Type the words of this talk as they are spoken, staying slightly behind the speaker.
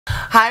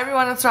Hi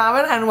everyone, it's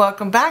Robin and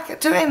welcome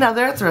back to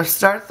another Thrift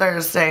Store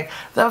Thursday.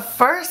 The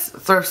first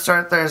Thrift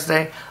Store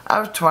Thursday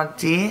of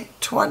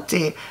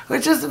 2020,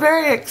 which is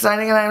very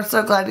exciting and I'm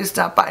so glad you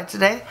stopped by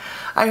today.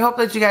 I hope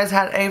that you guys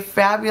had a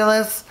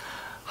fabulous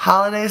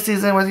holiday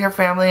season with your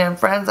family and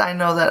friends. I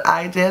know that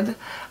I did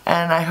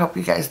and I hope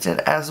you guys did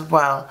as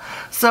well.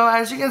 So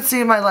as you can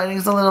see, my lighting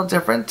is a little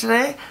different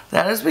today.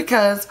 That is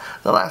because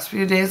the last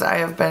few days I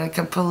have been a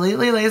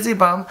completely lazy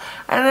bum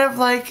and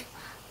have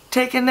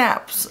taken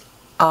naps.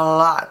 A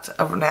lot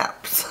of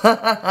naps.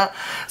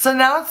 So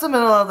now it's the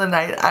middle of the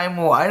night. I'm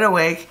wide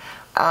awake.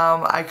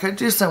 I could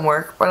do some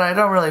work, but I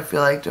don't really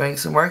feel like doing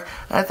some work.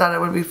 I thought it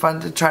would be fun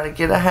to try to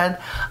get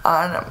ahead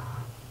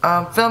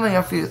on filming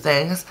a few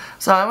things.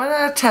 So I'm going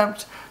to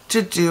attempt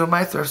to do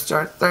my Thrift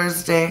Store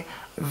Thursday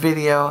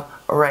video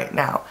right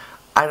now.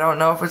 I don't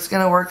know if it's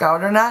going to work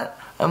out or not.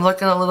 I'm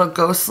looking a little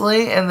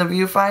ghostly in the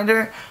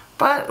viewfinder,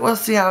 but we'll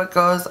see how it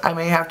goes. I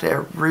may have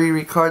to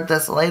re-record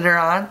this later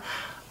on.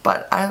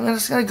 But I'm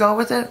just going to go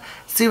with it,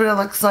 see what it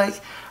looks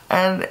like,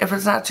 and if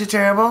it's not too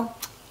terrible,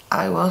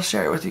 I will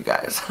share it with you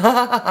guys.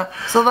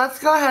 So let's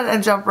go ahead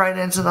and jump right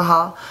into the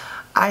haul.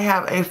 I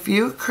have a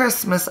few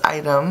Christmas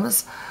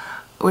items,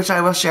 which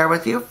I will share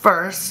with you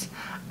first,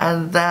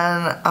 and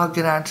then I'll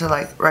get on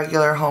to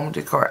regular home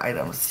decor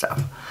item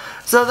stuff.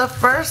 So the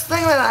first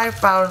thing that I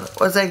found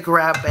was a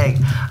grab bag.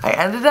 I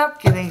ended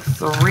up getting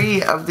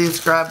 3 of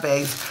these grab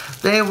bags.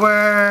 They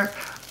were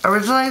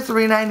originally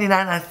 $3.99.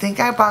 I think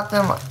I bought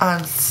them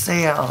on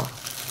sale.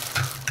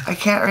 I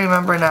can't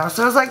remember now.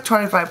 So it was like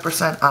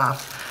 25%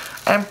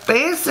 off. And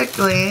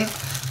basically,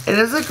 it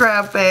is a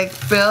grab bag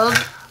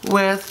filled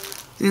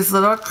with these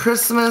little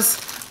Christmas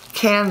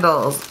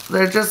candles.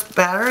 They're just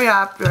battery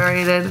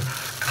operated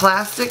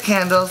plastic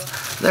candles.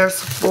 There's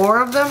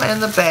 4 of them in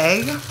the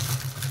bag.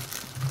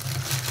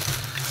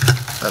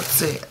 Let's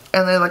see.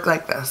 And they look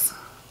like this.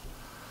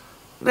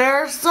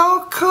 They're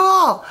so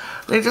cool.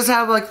 They just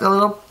have the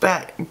little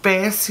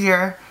base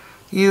here.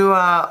 You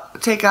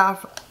take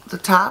off the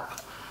top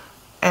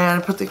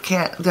and put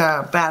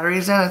the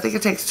batteries in. I think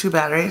it takes 2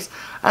 batteries.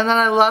 And then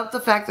I love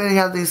the fact that you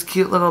have these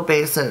cute little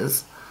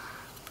bases.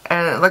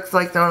 And it looks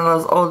like one of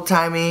those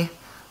old-timey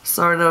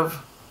sort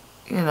of,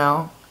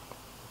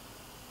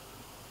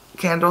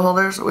 candle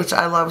holders, which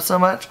I love so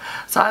much.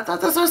 So I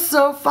thought this was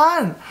so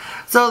fun.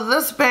 So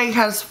this bag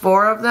has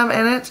 4 of them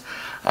in it.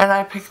 And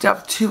I picked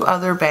up 2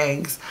 other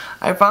bags.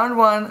 I found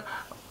one,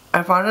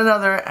 I found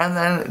another, and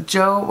then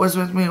Joe was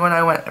with me when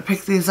I went to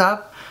pick these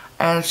up,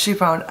 and she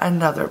found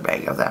another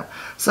bag of them.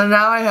 So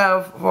now I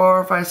have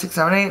 4, 5, 6,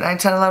 7, 8, 9,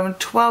 10, 11,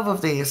 12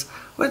 of these,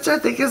 which I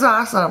think is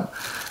awesome.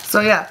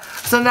 So yeah,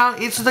 so now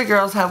each of the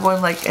girls have one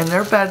in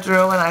their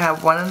bedroom, and I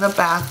have one in the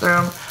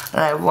bathroom,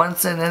 and I have one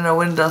sitting in a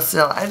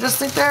windowsill. I just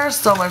think they're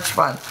so much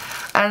fun.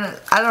 And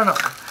I don't know,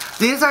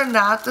 these are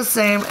not the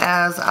same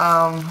as,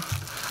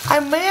 I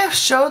may have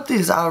showed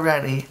these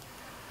already,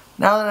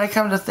 now that I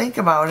come to think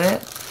about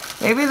it.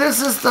 Maybe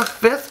this is the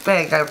 5th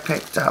bag I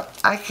picked up.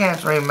 I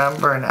can't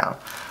remember now.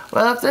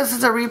 Well, if this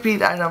is a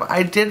repeat item,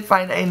 I did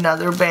find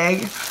another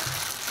bag,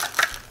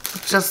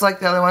 just like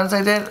the other ones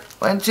I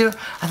went to.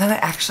 And then I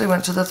actually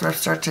went to the thrift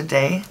store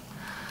today,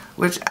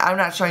 which I'm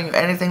not showing you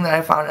anything that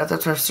I found at the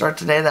thrift store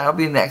today. That'll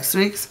be next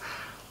week's.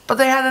 But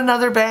they had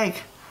another bag,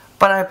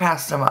 but I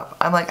passed them up.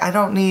 I'm like, I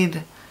don't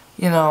need,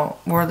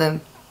 more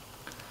than,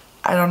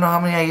 I don't know how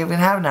many I even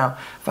have now.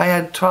 If I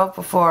had 12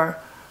 before,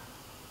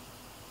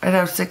 I'd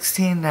have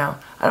 16 now.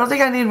 I don't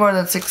think I need more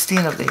than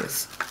 16 of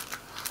these.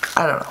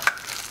 I don't know.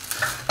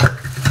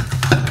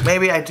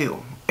 Maybe I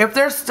do. If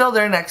they're still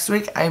there next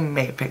week, I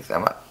may pick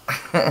them up.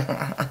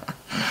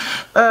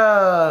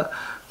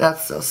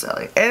 That's so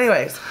silly.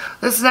 Anyways,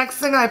 this next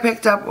thing I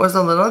picked up was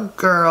a little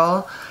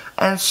girl.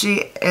 And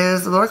she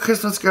is a little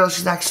Christmas girl.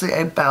 She's actually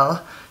a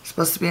belle. She's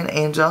supposed to be an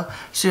angel.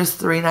 She was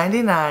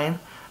 $3.99.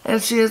 And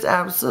she is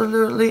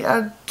absolutely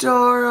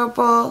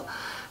adorable.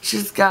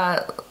 She's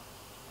got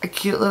a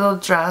cute little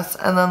dress.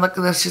 And then look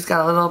at this. She's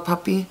got a little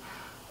puppy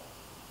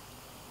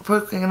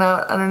poking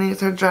out underneath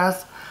her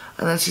dress.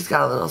 And then she's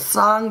got a little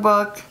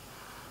songbook.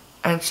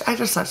 And I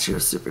just thought she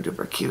was super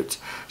duper cute.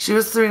 She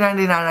was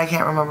 $3.99. I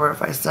can't remember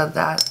if I said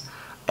that.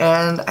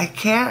 And I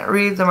can't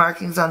read the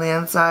markings on the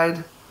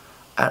inside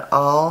at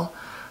all.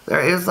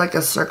 There is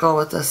a circle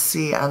with a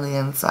C on the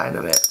inside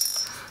of it.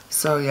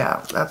 So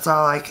yeah, that's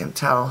all I can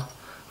tell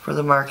for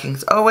the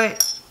markings. Oh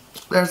wait,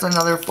 there's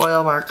another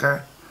foil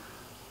marker.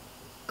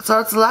 So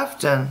it's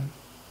Lefton.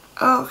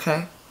 Oh,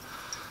 okay.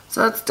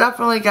 So it's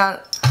definitely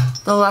got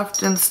the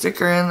Lefton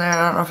sticker in there.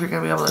 I don't know if you're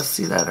going to be able to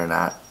see that or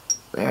not.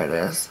 There it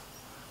is.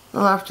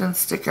 The Lefton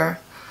sticker,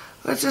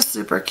 which is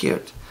super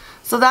cute.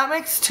 So that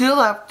makes 2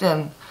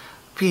 Lefton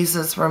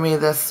pieces for me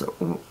this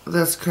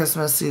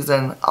Christmas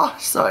season. Oh,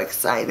 so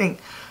exciting.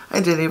 I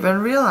didn't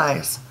even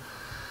realize.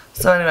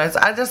 So anyways,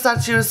 I just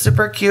thought she was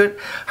super cute.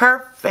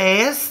 Her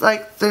face,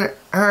 the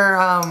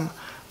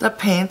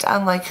paint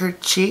on her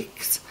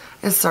cheeks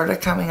is sort of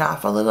coming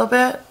off a little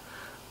bit,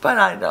 but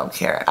I don't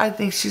care. I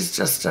think she's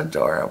just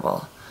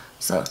adorable.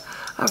 So,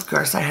 of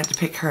course, I had to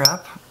pick her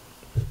up.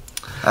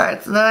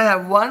 Alright, so then I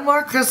have one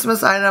more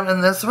Christmas item,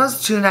 and this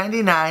was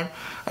 $2.99,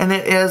 and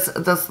it is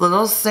this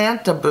little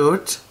Santa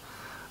boot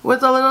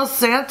with a little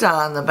Santa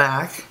on the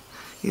back.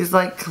 He's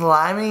like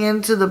climbing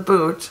into the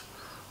boot,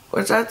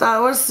 which I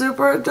thought was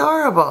super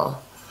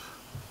adorable.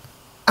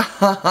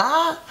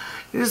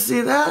 You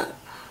see that?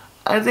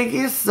 I think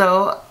he's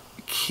so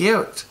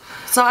cute.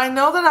 So I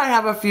know that I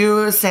have a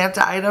few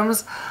Santa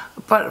items,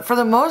 but for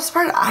the most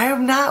part, I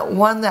am not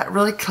one that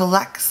really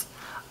collects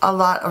a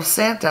lot of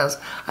Santas.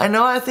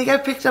 I think I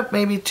picked up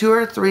maybe 2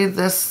 or 3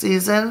 this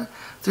season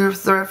through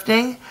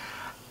thrifting,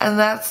 and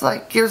that's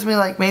like gives me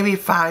like maybe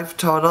 5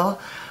 total.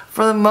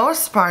 For the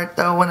most part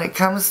though, when it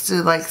comes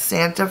to like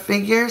Santa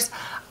figures,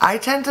 I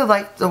tend to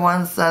like the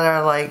ones that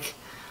are like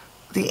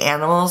the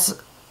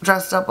animals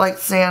dressed up like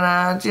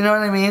Santa. Do you know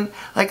what I mean?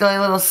 Like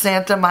little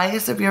Santa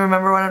mice, if you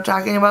remember what I'm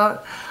talking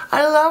about.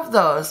 I love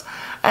those.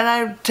 And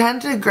I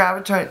tend to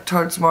gravitate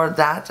towards more of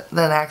that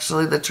than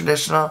actually the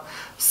traditional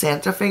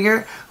Santa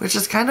figure, which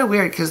is kind of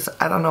weird because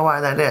I don't know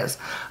why that is.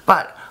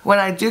 But when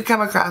I do come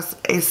across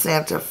a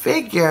Santa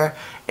figure,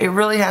 it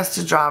really has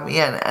to draw me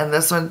in, and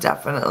this one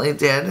definitely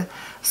did.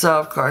 So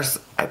of course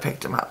I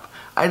picked him up.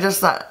 I just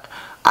thought,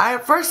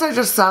 at first I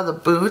just saw the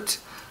boot,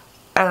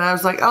 and I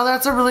was like, oh,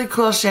 that's a really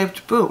cool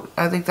shaped boot.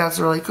 I think that's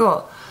really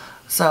cool.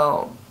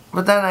 So,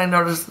 but then I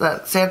noticed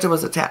that Santa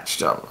was attached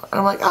to him, and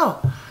I'm like,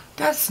 oh,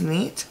 that's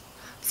neat.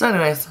 So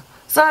anyways,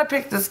 so I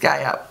picked this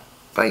guy up.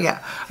 But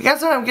yeah, I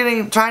guess what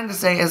I'm trying to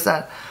say is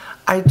that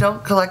I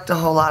don't collect a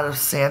whole lot of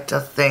Santa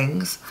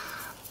things.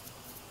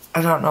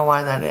 I don't know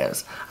why that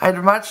is. I'd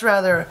much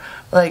rather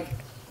like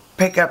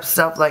pick up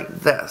stuff like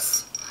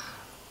this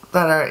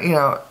that are, you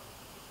know,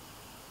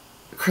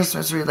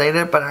 Christmas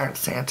related but aren't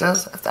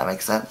Santas, if that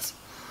makes sense.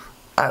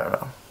 I don't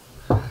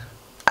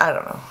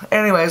know.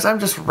 Anyways, I'm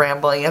just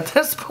rambling at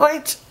this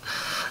point.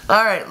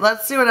 Alright,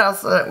 let's see what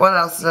else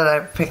did I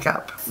pick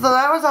up. So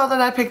that was all that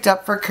I picked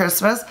up for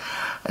Christmas.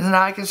 And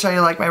now I can show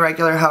you like my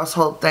regular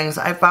household things.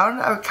 I found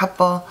a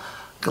couple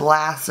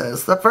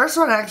glasses. The first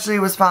one actually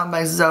was found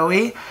by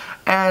Zoe,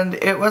 and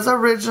it was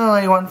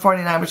originally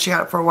 $149, but she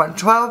got it for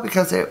 $112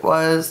 because it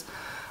was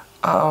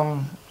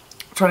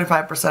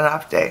 25%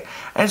 off day.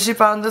 And she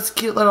found this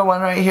cute little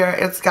one right here.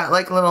 It's got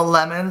like little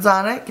lemons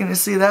on it. Can you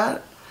see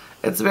that?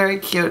 It's very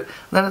cute.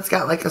 Then it's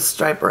got like a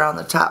stripe around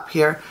the top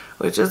here,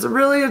 which is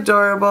really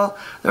adorable.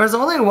 There was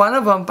only one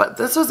of them, but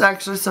this was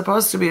actually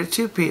supposed to be a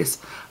 2-piece,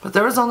 but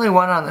there was only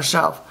one on the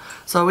shelf.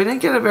 So we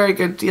didn't get a very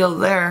good deal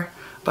there,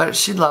 but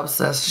she loves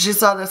this. She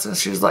saw this and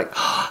she was like,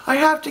 oh, I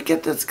have to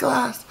get this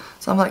glass.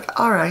 So I'm like,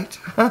 all right.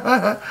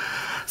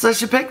 So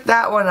she picked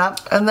that one up,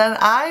 and then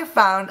I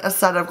found a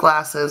set of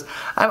glasses.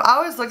 I'm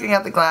always looking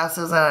at the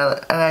glasses,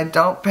 and I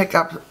don't pick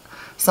up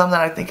some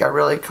that I think are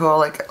really cool.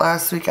 Like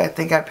last week, I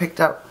think I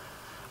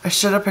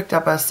should have picked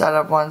up a set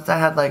of ones that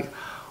had like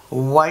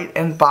white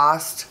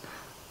embossed.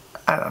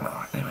 I don't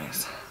know.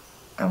 Anyways,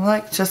 I'm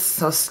like just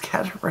so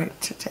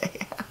scatterbrained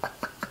today.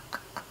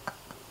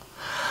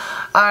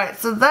 Alright,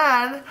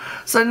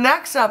 so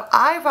next up,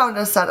 I found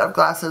a set of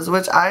glasses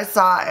which I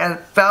saw and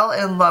fell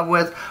in love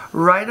with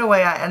right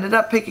away. I ended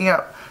up picking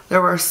up,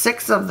 there were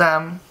 6 of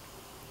them,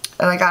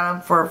 and I got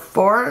them for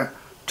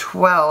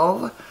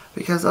 $4.12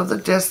 because of the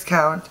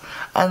discount,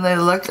 and they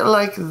look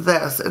like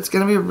this. It's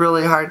going to be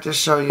really hard to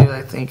show you,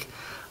 I think,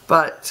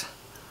 but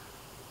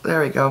there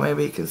we go,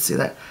 maybe you can see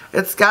that.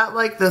 It's got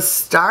like the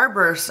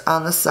starburst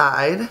on the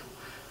side,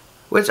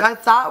 which I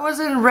thought was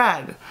in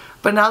red.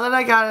 But now that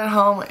I got it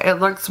home,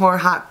 it looks more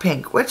hot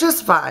pink, which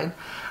is fine.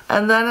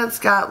 And then it's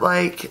got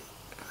like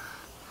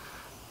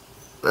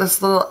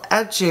this little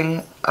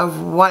etching of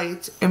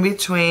white in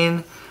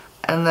between,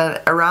 and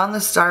then around the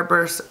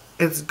starburst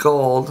it's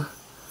gold.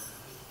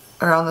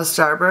 Around the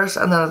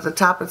starburst, and then at the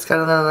top it's got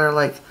another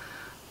like,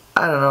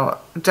 I don't know,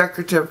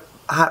 decorative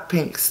hot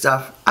pink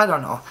stuff. I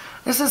don't know.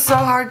 This is so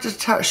hard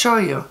to show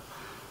you.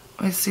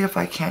 Let me see if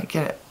I can't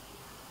get it.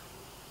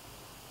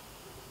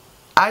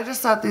 I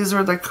just thought these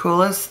were the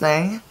coolest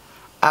thing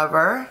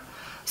ever.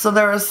 So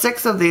there were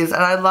 6 of these,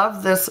 and I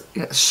love this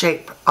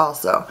shape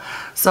also.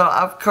 So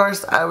of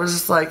course I was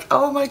just like,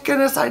 oh my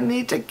goodness, I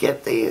need to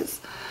get these.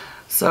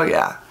 So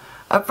yeah.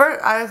 At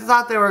first I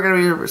thought they were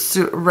going to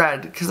be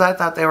red, because I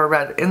thought they were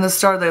red. In the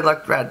store they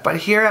looked red, but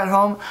here at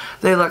home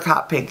they look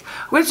hot pink.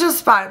 Which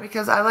is fine,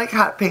 because I like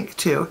hot pink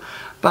too.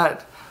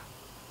 But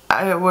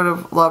I would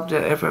have loved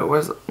it if it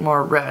was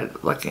more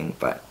red looking,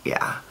 but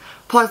yeah.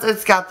 Plus,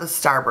 it's got the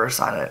starburst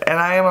on it, and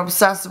I am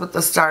obsessed with the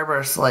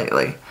starburst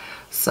lately.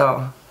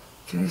 So,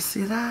 can you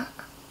see that?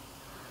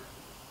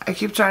 I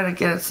keep trying to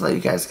get it so that you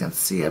guys can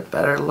see a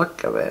better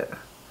look of it.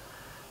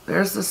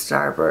 There's the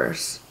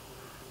starburst.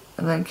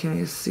 And then can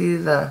you see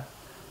the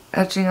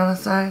etching on the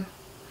side?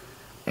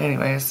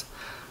 Anyways,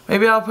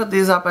 maybe I'll put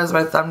these up as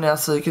my thumbnail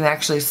so you can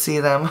actually see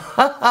them.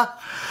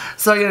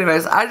 So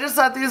anyways, I just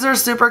thought these were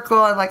super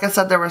cool, and like I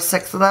said, there were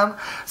 6 of them,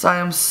 so I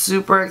am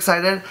super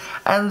excited.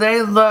 And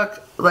they look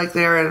like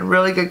they're in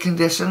really good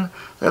condition.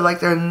 They're like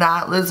they're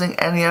not losing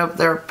any of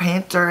their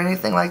paint or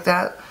anything like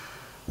that.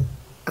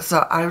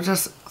 So I'm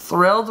just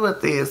thrilled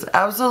with these.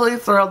 Absolutely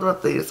thrilled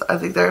with these. I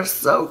think they're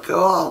so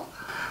cool.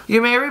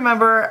 You may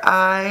remember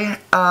I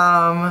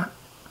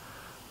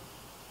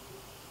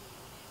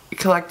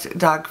collect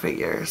dog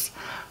figures.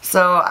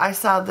 So I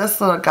saw this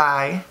little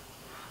guy,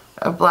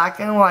 a black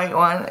and white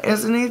one.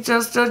 Isn't he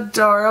just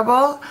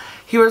adorable?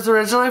 He was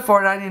originally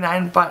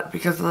 $4.99, but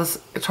because of this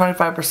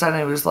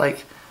 25%, it was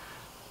like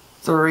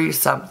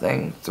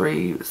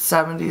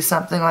 $370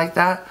 something like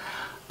that.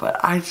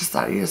 But I just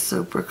thought he was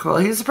super cool.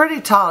 He's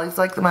pretty tall. He's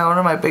like one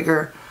of my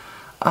bigger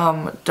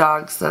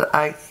dogs that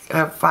I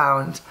have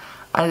found.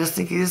 I just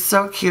think he's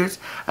so cute.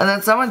 And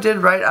then someone did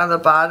write on the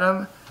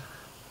bottom,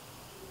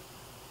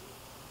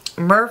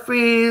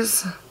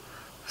 Murphy's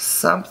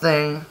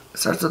something,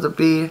 starts with a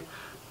B,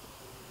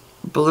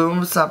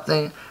 Bloom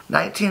something,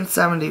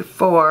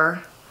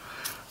 1974,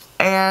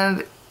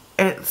 and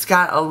it's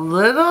got a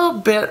little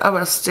bit of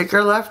a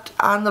sticker left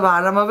on the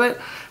bottom of it,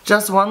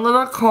 just one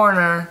little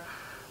corner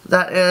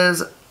that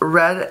is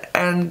red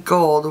and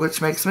gold,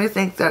 which makes me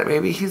think that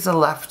maybe he's a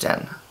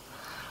left-in,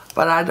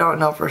 but I don't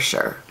know for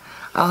sure.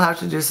 I'll have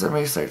to do some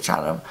research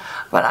on him,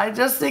 but I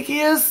just think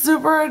he is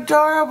super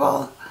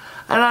adorable,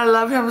 and I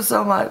love him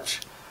so much.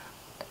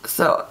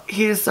 So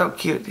he is so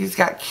cute. He's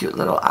got cute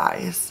little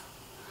eyes.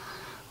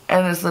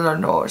 And his little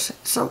nose.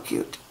 So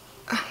cute.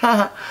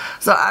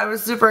 So I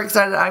was super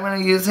excited. I'm going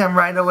to use him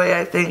right away,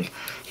 I think.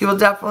 He will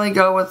definitely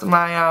go with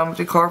my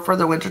decor for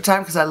the winter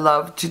time, because I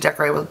love to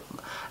decorate with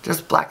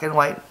just black and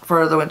white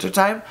for the winter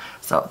time.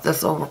 So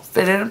this will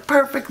fit in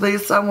perfectly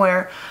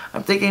somewhere.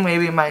 I'm thinking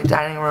maybe my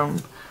dining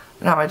room,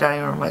 not my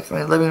dining room, like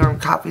my living room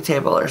coffee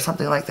table or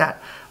something like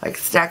that. Like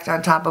stacked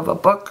on top of a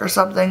book or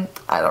something.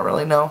 I don't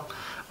really know.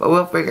 But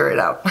we'll figure it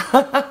out.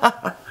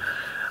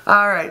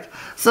 Alright,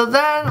 so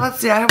then, let's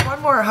see, I have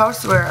one more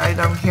houseware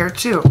item here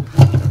too.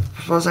 I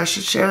suppose I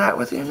should share that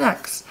with you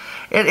next.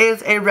 It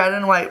is a red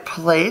and white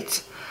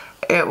plate.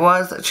 It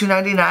was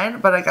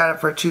 $2.99, but I got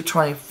it for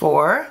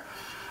 $2.24.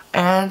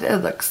 And it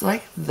looks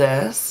like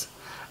this.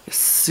 It's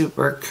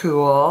super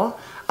cool.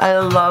 I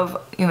love,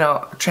 you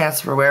know,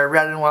 transferware,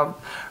 red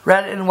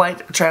and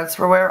white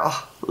transferware.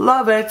 Oh,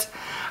 love it.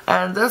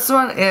 And this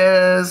one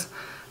is,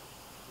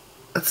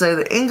 let's say,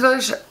 the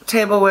English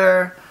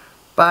tableware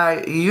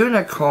by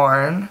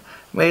Unicorn,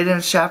 made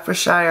in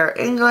Staffordshire,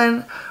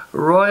 England,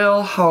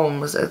 Royal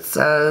Homes, it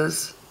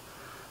says.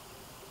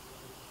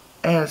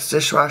 And it's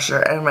dishwasher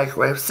and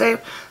microwave safe,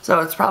 so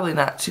it's probably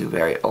not too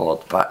very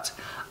old, but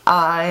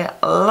I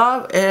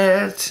love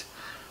it.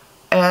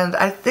 And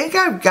I think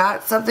I've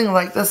got something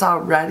like this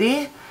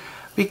already,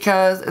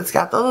 because it's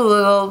got the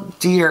little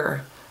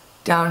deer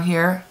down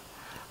here.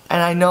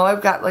 And I know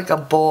I've got like a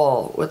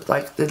bowl with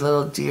like the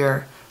little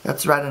deer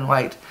that's red and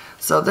white.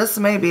 So this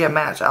may be a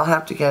match. I'll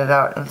have to get it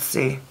out and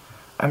see.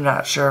 I'm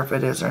not sure if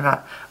it is or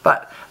not.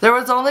 But there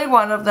was only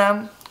one of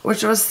them,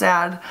 which was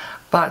sad.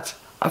 But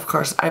of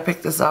course I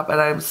picked this up,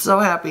 and I'm so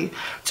happy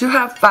to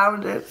have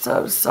found it.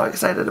 So I'm so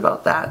excited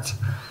about that.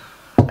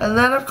 And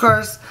then of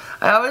course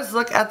I always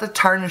look at the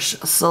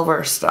tarnished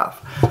silver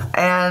stuff.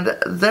 And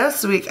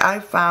this week I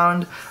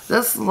found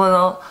this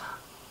little,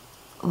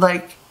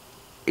 like,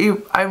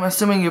 I'm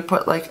assuming you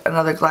put like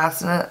another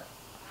glass in it.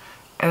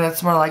 And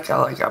it's more like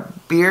a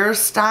beer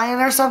stein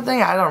or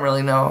something. I don't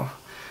really know.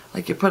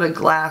 Like you put a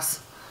glass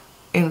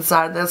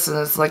inside this, and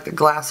it's like the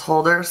glass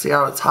holder. See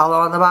how it's hollow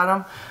on the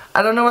bottom?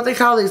 I don't know what they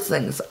call these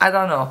things. I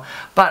don't know.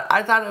 But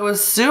I thought it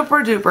was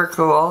super duper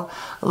cool.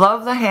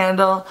 Love the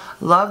handle.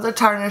 Love the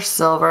tarnished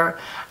silver.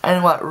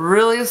 And what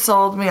really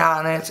sold me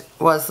on it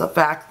was the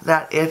fact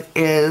that it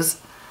is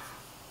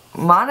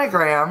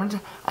monogrammed,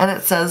 and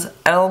it says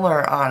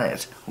Elmer on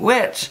it.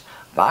 Which,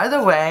 by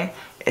the way,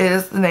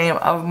 is the name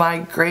of my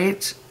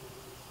great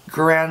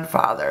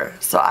grandfather.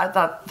 So I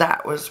thought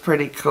that was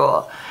pretty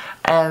cool.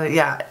 And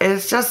yeah,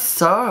 it's just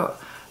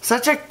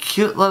such a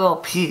cute little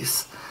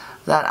piece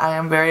that I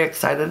am very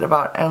excited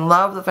about, and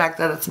love the fact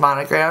that it's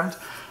monogrammed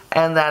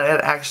and that it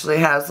actually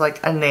has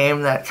like a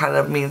name that kind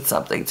of means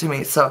something to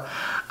me. So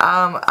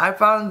I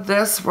found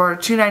this for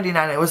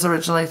 $2.99. It was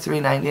originally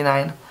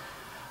 $3.99.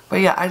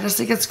 But yeah, I just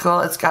think it's cool.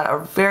 It's got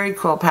a very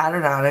cool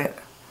pattern on it.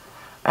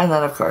 And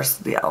then of course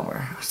the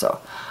Elmer. So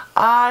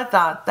I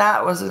thought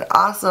that was an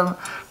awesome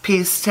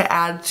piece to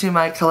add to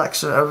my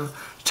collection of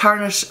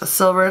tarnished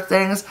silver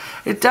things.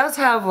 It does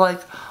have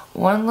like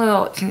one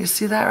little, can you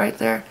see that right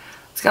there?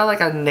 It's got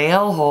like a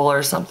nail hole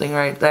or something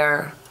right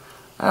there.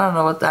 I don't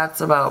know what that's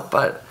about,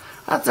 but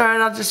that's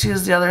alright, I'll just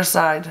use the other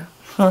side.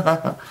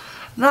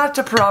 Not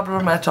a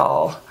problem at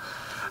all.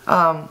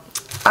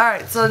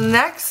 Alright, so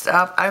next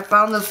up I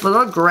found this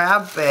little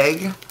grab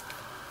bag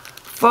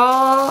full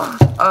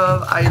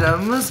of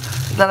items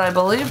that I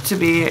believe to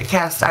be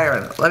cast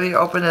iron. Let me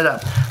open it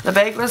up. The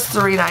bag was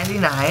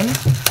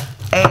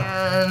 $3.99,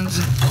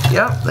 and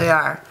yep, they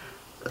are.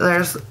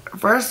 There's,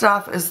 first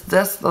off is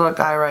this little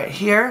guy right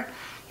here.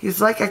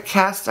 He's like a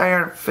cast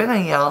iron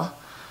finial.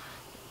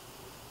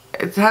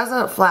 It has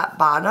a flat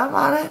bottom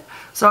on it,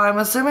 so I'm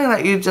assuming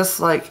that you just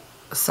like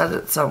set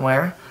it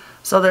somewhere.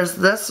 So there's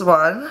this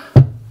one.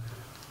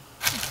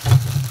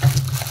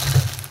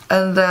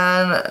 And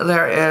then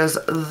there is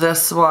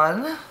this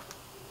one.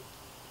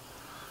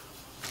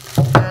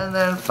 And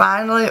then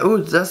finally,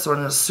 ooh, this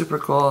one is super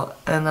cool.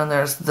 And then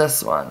there's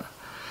this one.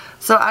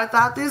 So I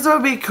thought these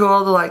would be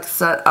cool to like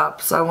set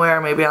up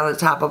somewhere, maybe on the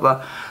top of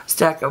a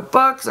stack of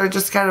books or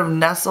just kind of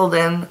nestled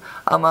in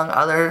among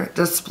other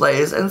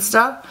displays and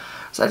stuff.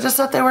 So I just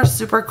thought they were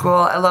super cool.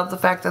 I love the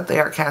fact that they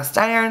are cast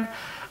iron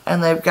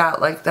and they've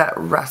got like that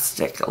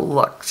rustic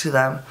look to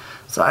them.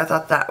 So I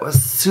thought that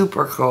was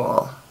super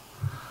cool.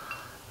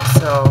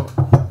 So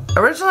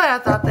originally I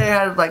thought they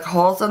had like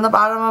holes in the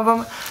bottom of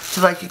them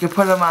so like you could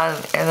put them on,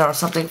 you know,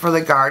 something for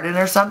the garden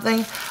or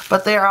something,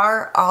 but they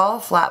are all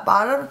flat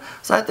bottom,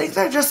 so I think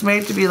they're just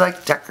made to be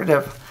like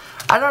decorative.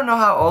 I don't know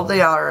how old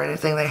they are or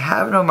anything. They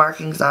have no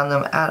markings on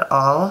them at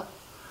all,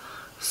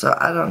 so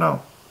I don't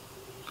know,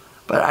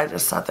 but I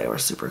just thought they were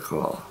super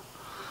cool.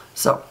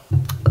 So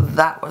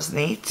that was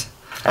neat.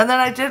 And then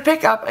I did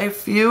pick up a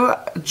few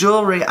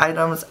jewelry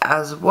items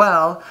as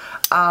well.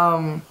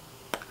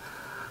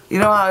 You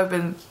know how I've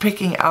been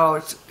picking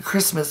out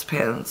Christmas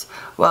pins?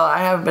 Well, I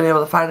haven't been able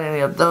to find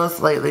any of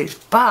those lately,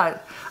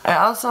 but I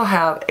also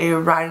have a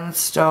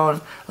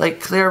rhinestone,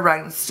 like clear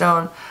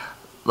rhinestone,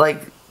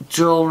 like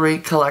jewelry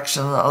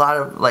collection. A lot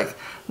of like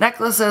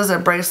necklaces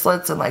and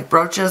bracelets and like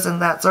brooches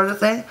and that sort of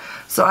thing.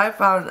 So I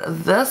found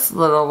this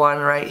little one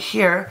right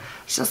here.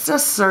 It's just a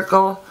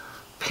circle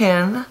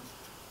pin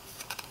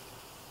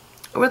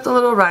with the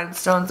little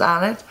rhinestones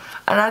on it.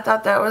 And I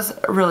thought that was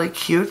really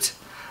cute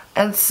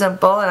and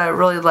simple, and I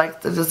really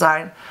liked the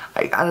design.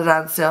 I got it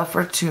on sale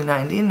for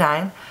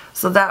 $2.99,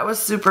 so that was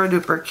super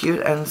duper cute,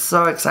 and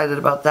so excited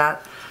about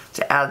that,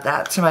 to add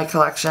that to my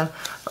collection.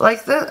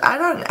 Like this,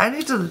 I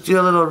need to do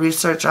a little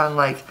research on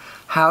like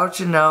how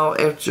to know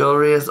if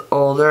jewelry is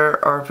older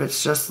or if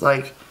it's just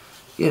like,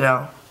 you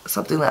know,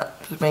 something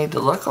that's made to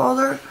look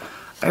older.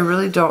 I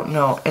really don't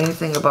know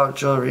anything about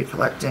jewelry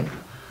collecting.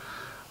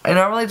 I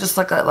normally just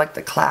look at like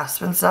the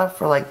clasp and stuff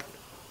for like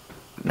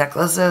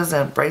necklaces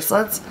and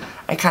bracelets.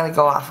 I kind of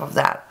go off of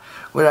that,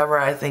 whatever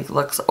I think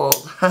looks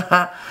old.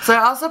 So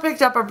I also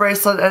picked up a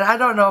bracelet, and I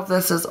don't know if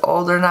this is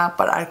old or not,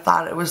 but I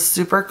thought it was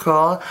super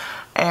cool.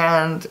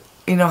 And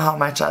you know how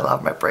much I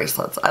love my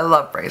bracelets. I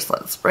love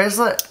bracelets.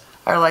 Bracelets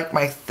are like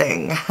my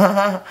thing.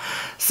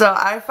 So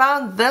I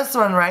found this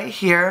one right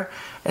here.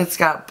 It's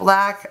got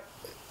black,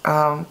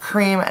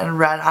 cream, and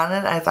red on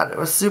it. I thought it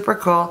was super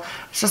cool.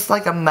 It's just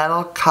like a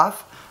metal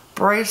cuff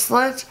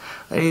bracelet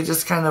that you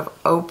just kind of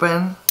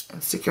open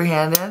and stick your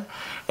hand in.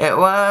 It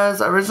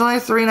was originally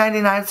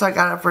 $3.99, so I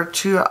got it for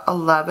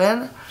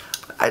 $2.11.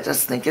 I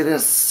just think it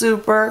is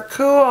super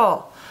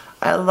cool.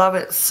 I love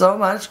it so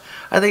much.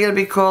 I think it'd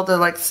be cool to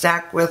like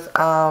stack with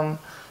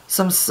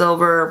some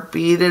silver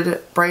beaded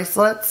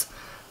bracelets.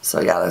 So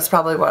yeah, that's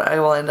probably what I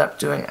will end up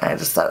doing. I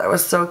just thought that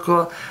was so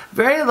cool.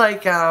 Very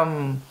like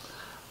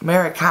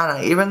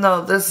Americana, even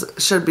though this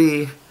should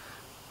be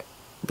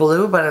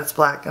blue, but it's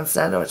black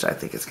instead, which I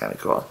think is kind of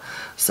cool.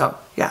 So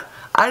yeah,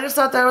 I just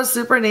thought that was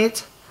super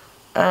neat,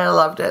 and I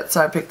loved it,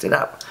 so I picked it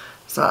up.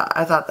 So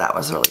I thought that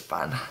was really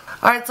fun.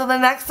 Alright, so the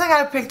next thing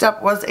I picked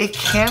up was a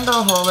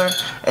candle holder.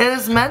 It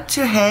is meant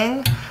to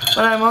hang,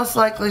 but I most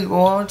likely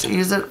won't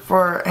use it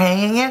for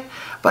hanging it.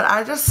 But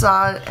I just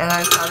saw it, and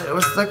I thought it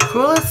was the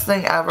coolest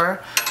thing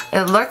ever.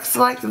 It looks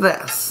like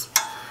this.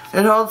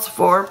 It holds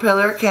 4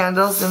 pillar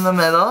candles in the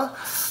middle,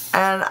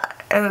 and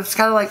it's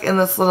kind of like in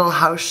this little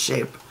house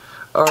shape,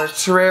 or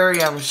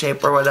terrarium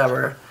shape, or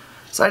whatever.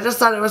 So I just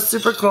thought it was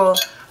super cool,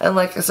 and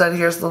like I said,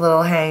 here's the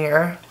little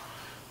hanger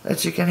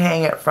that you can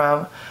hang it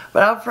from.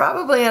 But I'll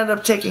probably end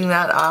up taking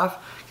that off,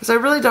 because I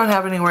really don't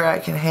have anywhere I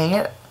can hang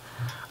it.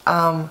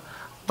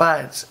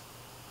 But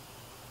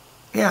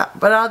yeah,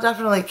 but I'll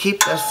definitely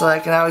keep this so I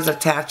can always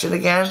attach it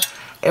again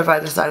if I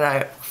decide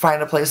I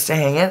find a place to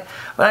hang it.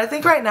 But I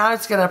think right now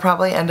it's going to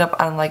probably end up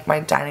on like my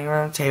dining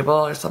room table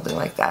or something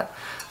like that.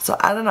 So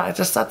I don't know, I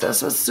just thought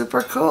this was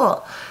super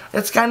cool.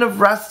 It's kind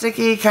of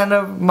rustic-y, kind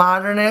of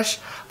modernish,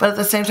 but at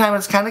the same time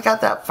it's kind of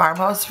got that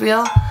farmhouse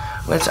feel,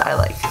 which I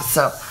like.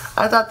 So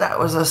I thought that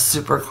was a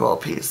super cool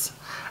piece.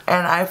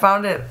 And I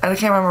found it, I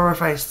can't remember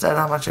if I said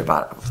how much I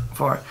bought it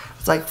for.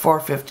 It's like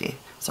 $4.50.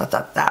 So I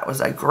thought that was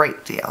a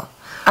great deal.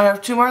 I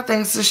have 2 more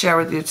things to share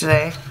with you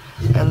today,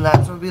 and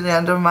that will be the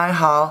end of my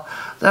haul.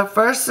 The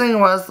first thing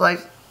was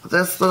like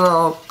this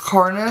little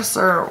cornice,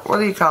 or what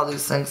do you call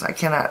these things? I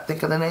cannot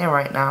think of the name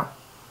right now.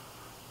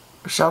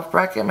 Shelf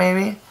bracket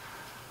maybe?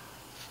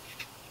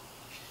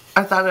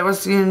 I thought it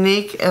was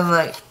unique, and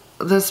like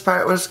this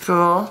part was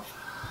cool.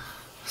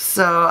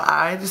 So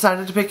I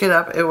decided to pick it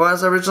up. It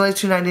was originally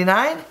 $2.99.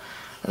 I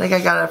think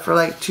I got it for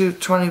like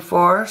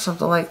 $2.24,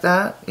 something like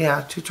that.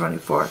 Yeah,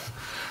 $2.24.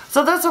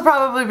 So this will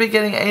probably be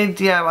getting a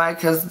DIY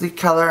because the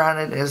color on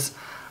it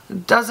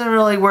doesn't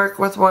really work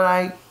with what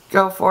I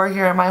go for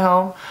here in my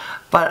home.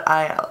 But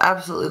I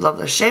absolutely love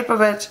the shape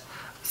of it,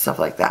 stuff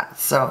like that.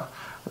 So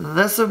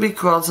this would be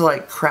cool to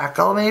like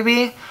crackle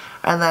maybe,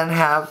 and then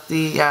have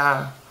the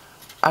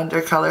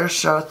undercolor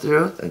show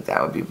through. I think that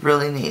would be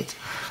really neat.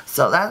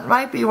 So that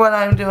might be what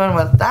I'm doing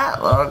with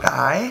that little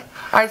guy.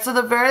 Alright, so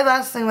the very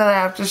last thing that I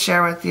have to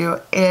share with you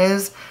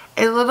is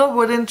a little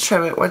wooden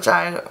trivet, which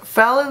I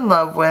fell in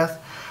love with.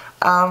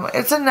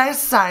 It's a nice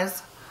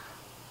size,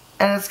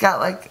 and it's got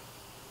like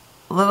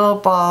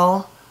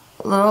little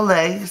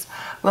legs,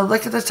 but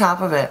look at the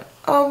top of it.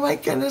 Oh my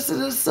goodness, it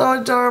is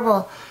so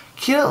adorable.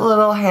 Cute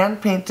little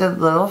hand-painted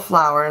little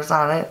flowers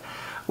on it,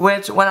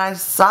 which when I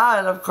saw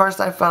it, of course,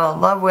 I fell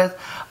in love with.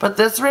 But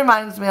this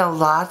reminds me a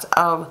lot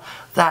of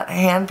that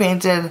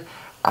hand-painted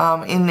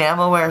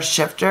enamelware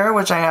shifter,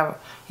 which I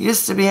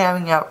used to be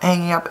hanging up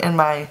in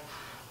my,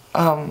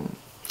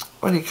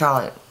 what do you call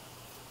it?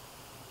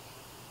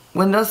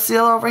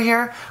 Windowsill over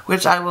here,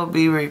 which I will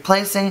be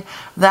replacing.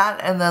 That,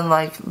 and then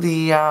like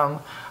the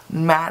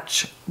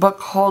matchbook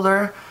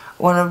holder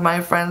one of my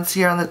friends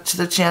here on to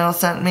the channel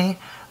sent me.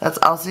 That's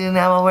also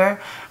enamelware,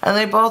 and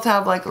they both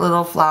have like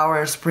little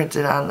flowers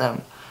printed on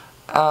them.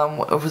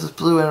 It was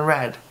blue and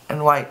red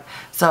and white.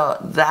 So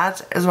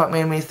that is what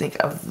made me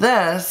think of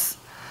this,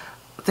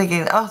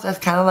 thinking, oh,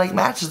 that kind of like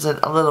matches it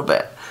a little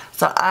bit.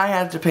 So I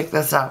had to pick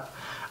this up.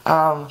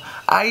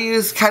 I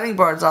use cutting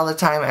boards all the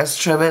time as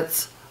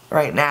trivets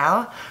right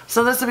now,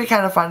 so this would be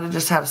kind of fun to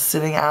just have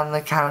sitting on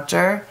the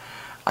counter,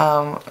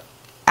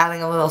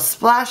 adding a little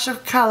splash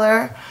of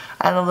color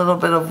and a little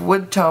bit of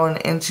wood tone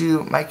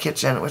into my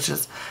kitchen, which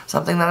is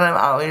something that I'm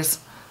always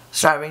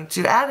striving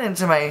to add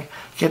into my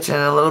kitchen.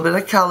 A little bit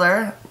of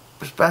color,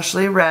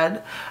 especially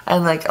red,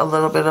 and like a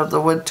little bit of the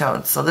wood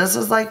tone. So this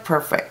is like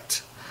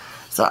perfect.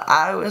 So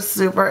I was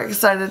super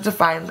excited to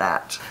find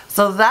that.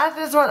 So that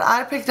is what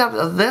I picked up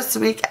this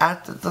week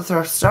at the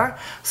thrift store.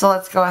 So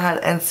let's go ahead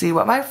and see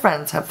what my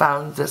friends have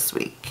found this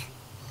week.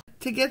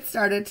 To get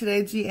started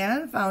today,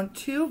 Jeanne found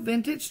 2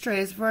 vintage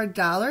trays for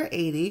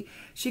 $1.80.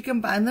 She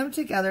combined them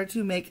together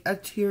to make a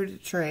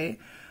tiered tray,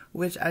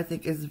 which I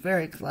think is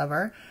very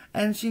clever.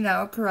 And she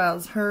now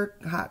corrals her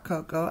hot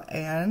cocoa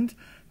and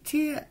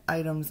tea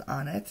items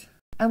on it.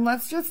 And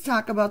let's just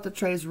talk about the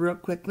trays real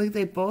quickly.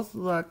 They both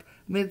look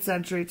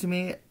mid-century to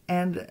me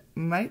and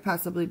might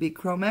possibly be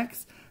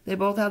Chromex. They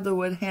both have the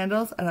wood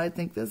handles, and I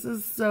think this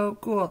is so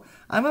cool.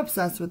 I'm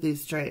obsessed with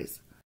these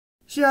trays.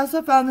 She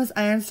also found this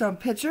ironstone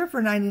pitcher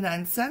for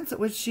 99 cents,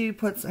 which she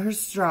puts her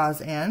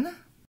straws in.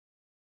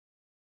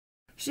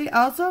 She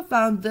also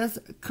found this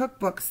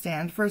cookbook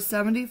stand for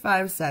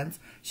 75 cents.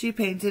 She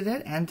painted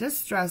it and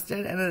distressed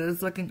it, and it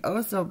is looking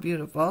oh so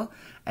beautiful.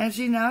 And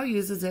she now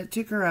uses it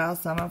to corral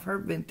some of her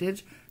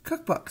vintage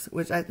cookbooks,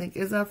 which I think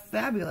is a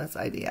fabulous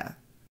idea.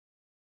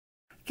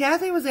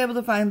 Kathy was able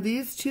to find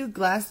these 2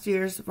 glass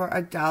tears for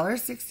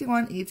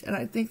 $1.61 each, and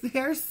I think they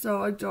are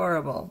so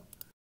adorable.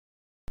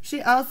 She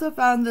also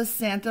found this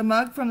Santa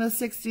mug from the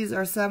 60s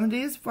or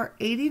 70s for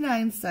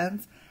 89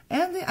 cents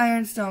and the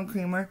ironstone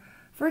creamer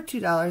for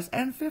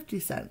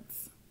 $2.50.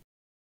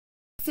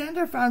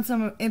 Sandra found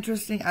some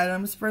interesting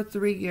items for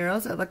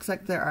 €3. It looks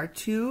like there are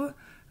 2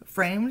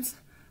 frames,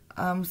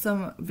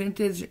 some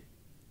vintage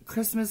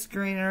Christmas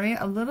greenery,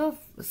 a little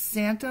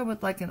Santa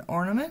with like an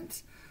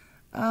ornament,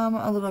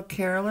 a little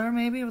caroler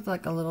maybe with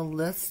like a little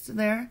list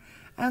there,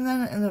 and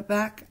then in the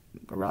back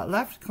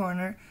left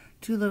corner,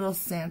 2 little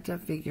Santa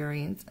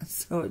figurines.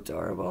 So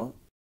adorable.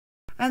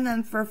 And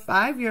then for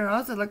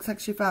 €5, it looks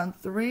like she found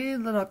 3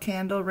 little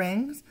candle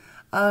rings,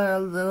 a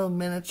little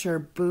miniature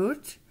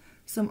boot,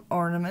 some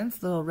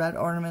ornaments, little red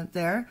ornament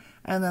there,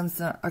 and then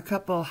a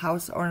couple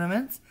house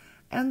ornaments,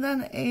 and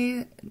then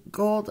a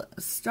gold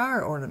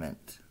star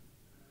ornament.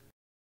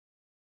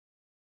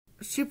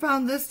 She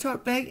found this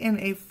tote bag in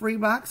a free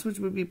box, which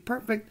would be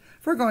perfect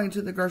for going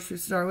to the grocery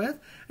store with.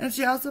 And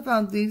she also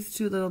found these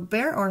 2 little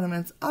bear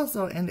ornaments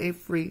also in a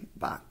free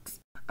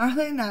box. Are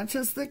they not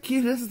just the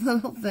cutest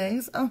little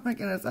things? Oh my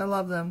goodness, I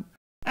love them.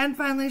 And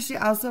finally, she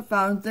also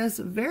found this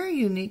very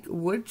unique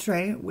wood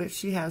tray, which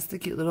she has the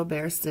cute little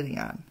bear sitting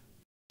on.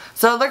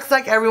 So it looks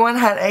like everyone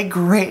had a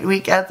great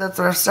week at the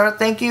thrift store.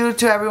 Thank you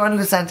to everyone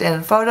who sent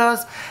in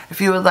photos. If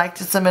you would like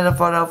to submit a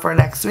photo for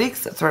next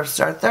week's Thrift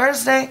Store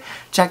Thursday,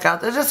 check out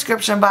the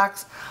description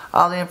box.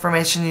 All the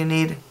information you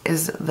need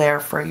is there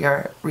for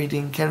your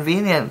reading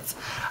convenience.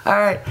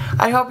 Alright,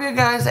 I hope you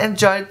guys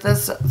enjoyed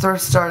this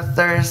Thrift Store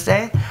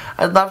Thursday.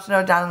 I'd love to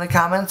know down in the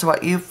comments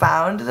what you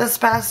found this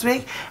past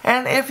week.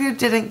 And if you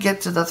didn't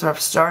get to the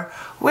thrift store,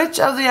 which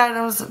of the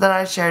items that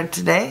I shared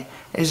today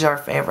is your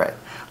favorite?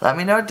 Let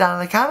me know down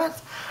in the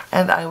comments,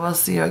 and I will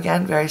see you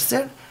again very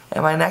soon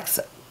in my next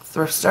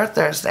Thrift Store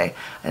Thursday.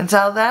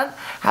 Until then,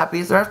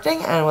 happy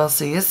thrifting, and we'll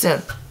see you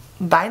soon.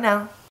 Bye now.